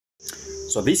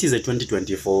So this is a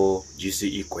 2024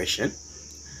 GCE question.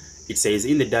 It says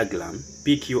in the diagram,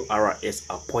 PQRS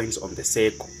are points on the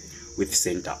circle with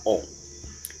center O,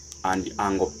 and the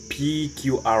angle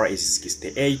PQR is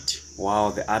 68,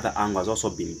 while the other angle has also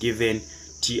been given.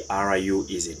 TRU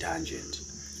is a tangent,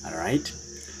 all right,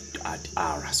 at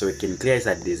R. So we can clear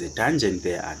that there's a tangent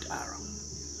there at R.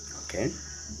 Okay.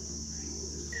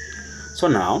 So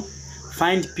now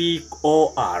find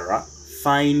POR,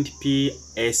 find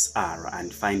PSR,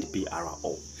 and find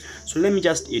PRO. So let me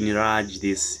just enlarge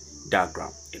this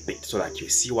diagram a bit so that you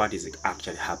see what is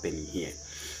actually happening here.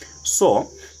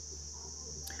 So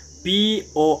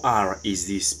POR is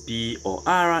this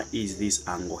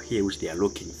angle here which they are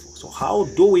looking for. So how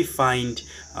do we find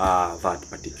that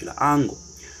particular angle?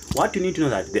 What you need to know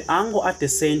that the angle at the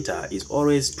center is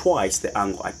always twice the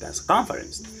angle at the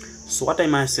circumference. So what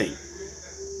am I saying?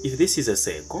 If this is a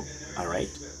circle, all right,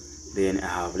 then I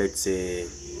have, let's say,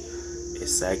 a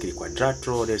cyclic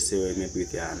quadrilateral, let's say maybe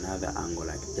with another angle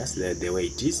like just the way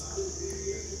it is,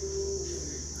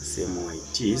 same way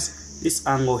it is. This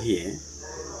angle here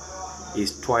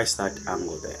is twice that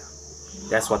angle there.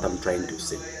 That's what I'm trying to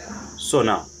say. So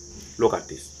now look at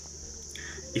this.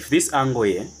 If this angle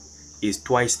here is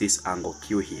twice this angle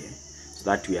Q here, so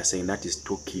that we are saying that is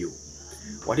 2Q.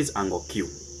 What is angle Q?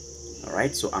 All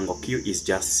right, so angle Q is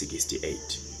just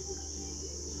 68.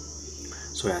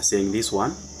 So we are saying this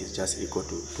one is just equal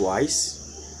to twice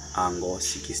angle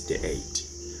 68.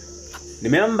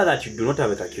 Remember that you do not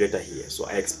have a calculator here, so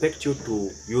I expect you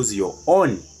to use your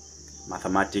own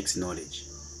mathematics knowledge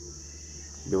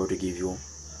to be able to give you.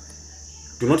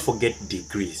 Do not forget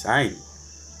degrees, right?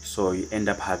 So you end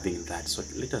up having that. So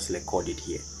let us record it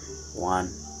here,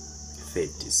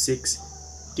 136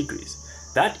 degrees.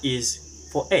 That is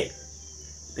for A.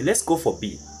 Then let's go for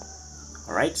B.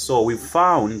 All right, so we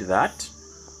found that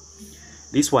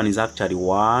this one is actually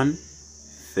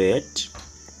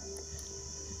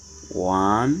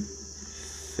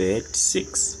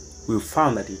 136. We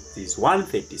found that it is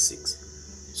 136.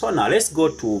 So now let's go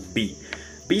to B.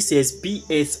 B says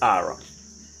PSR.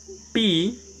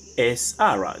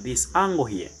 PSR, this angle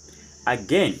here.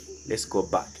 Again, let's go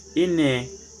back. In a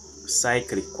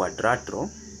cyclic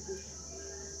quadrilateral,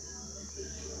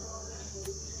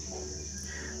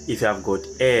 if you have got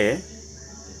A,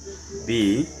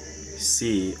 B,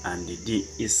 C, and D,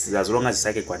 is as long as a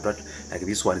cyclic quadrilateral, like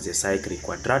this one is a cyclic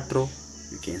quadrilateral,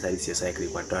 you can say this is a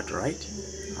cyclic quadrilateral, right?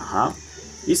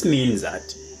 This means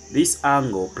that this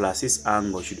angle plus this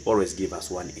angle should always give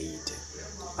us 180.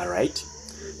 All right.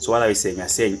 So what are we saying? I'm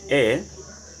saying A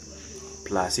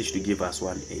plus C should give us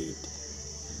 180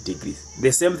 degrees.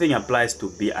 The same thing applies to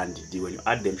B and D. When you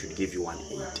add them, should give you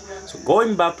 180. So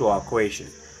going back to our equation,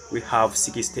 we have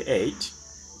 68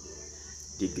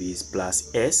 degrees plus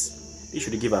S. It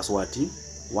should give us what?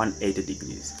 180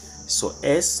 degrees. So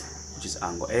S, which is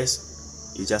angle S,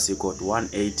 is just equal to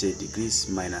 180 degrees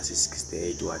minus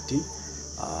 68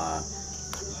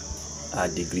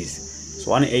 degrees.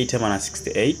 So 180 minus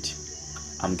 68,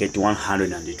 I'm getting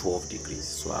 112 degrees.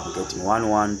 So I'm getting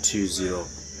 1120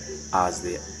 as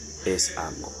the S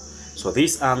angle. So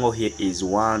this angle here is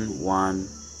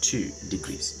 112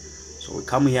 degrees. So we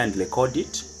come here and record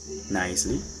it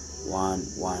nicely,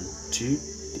 112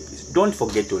 degrees. Don't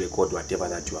forget to record whatever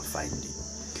that you are finding.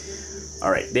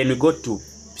 All right, then we go to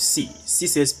C. C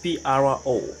says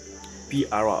PRO.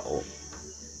 PRO.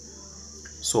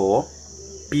 So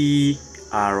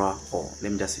PRO.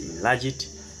 Let me just enlarge it.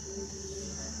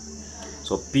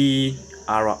 So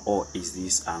PRO is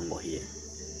this angle here.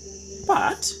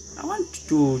 But I want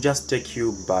to just take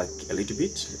you back a little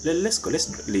bit. Let's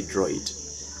redraw it.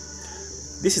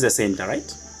 This is the center,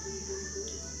 right?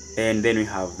 And then we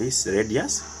have this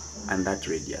radius and that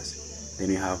radius. Then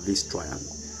we have this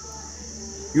triangle.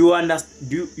 You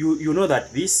understand? You know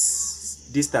that this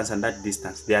distance and that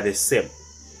distance, they are the same,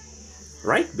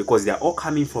 right? Because they are all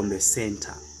coming from the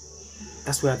center.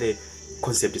 That's where the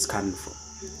concept is coming from.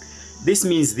 This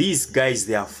means these guys,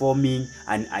 they are forming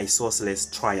an isosceles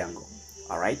triangle.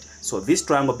 All right, so this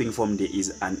triangle being formed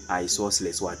is an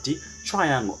isosceles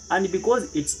triangle, and because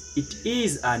it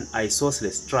is an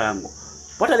isosceles triangle,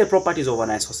 what are the properties of an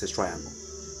isosceles triangle?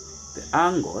 The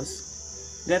angles,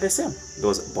 they are the same,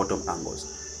 those bottom angles.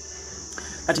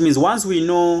 That means once we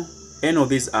know any of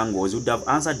these angles, we would have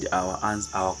answered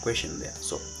our question there.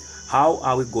 So how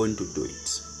are we going to do it?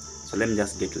 So let me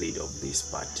just get rid of this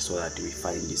part so that we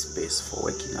find the space for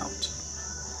working out.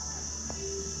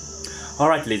 All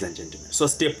right, ladies and gentlemen. So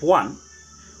step one,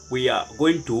 we are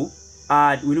going to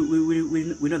add. We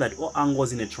know that all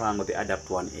angles in a triangle, they add up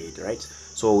to 180, right?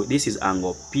 So this is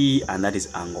angle P and that is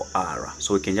angle R.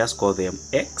 So we can just call them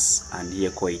X and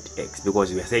here call it X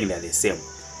because we are saying they're the same.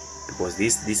 Because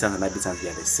this distance and that distance, they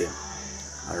are the same.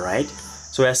 Alright.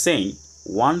 So we are saying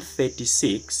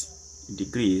 136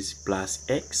 degrees plus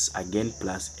X again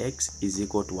plus X is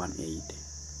equal to 180.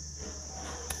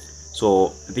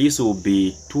 So this will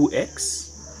be 2X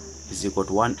is equal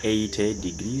to 180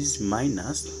 degrees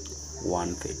minus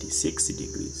 136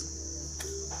 degrees.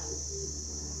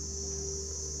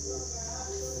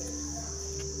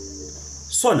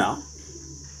 So now,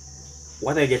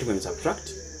 what I get when we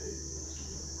subtract?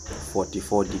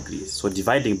 44 degrees. So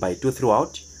dividing by 2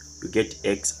 throughout, you get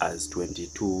X as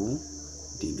 22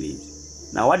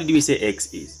 degrees. Now what did we say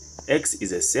X is? X is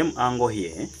the same angle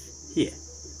here.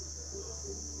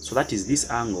 So that is this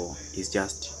angle is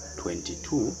just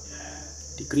 22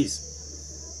 degrees.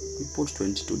 We put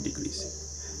 22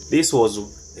 degrees. This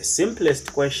was the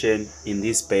simplest question in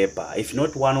this paper. If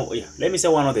not one of, let me say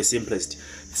one of the simplest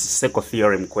second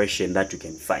theorem question that you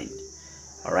can find.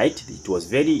 All right, it was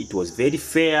very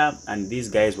fair, and these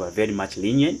guys were very much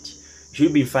lenient. You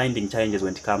should be finding challenges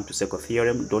when it comes to second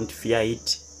theorem. Don't fear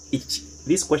it.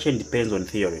 This question depends on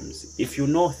theorems. If you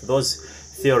know those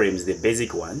theorems, the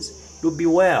basic ones, you'll be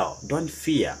well. Don't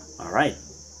fear. All right.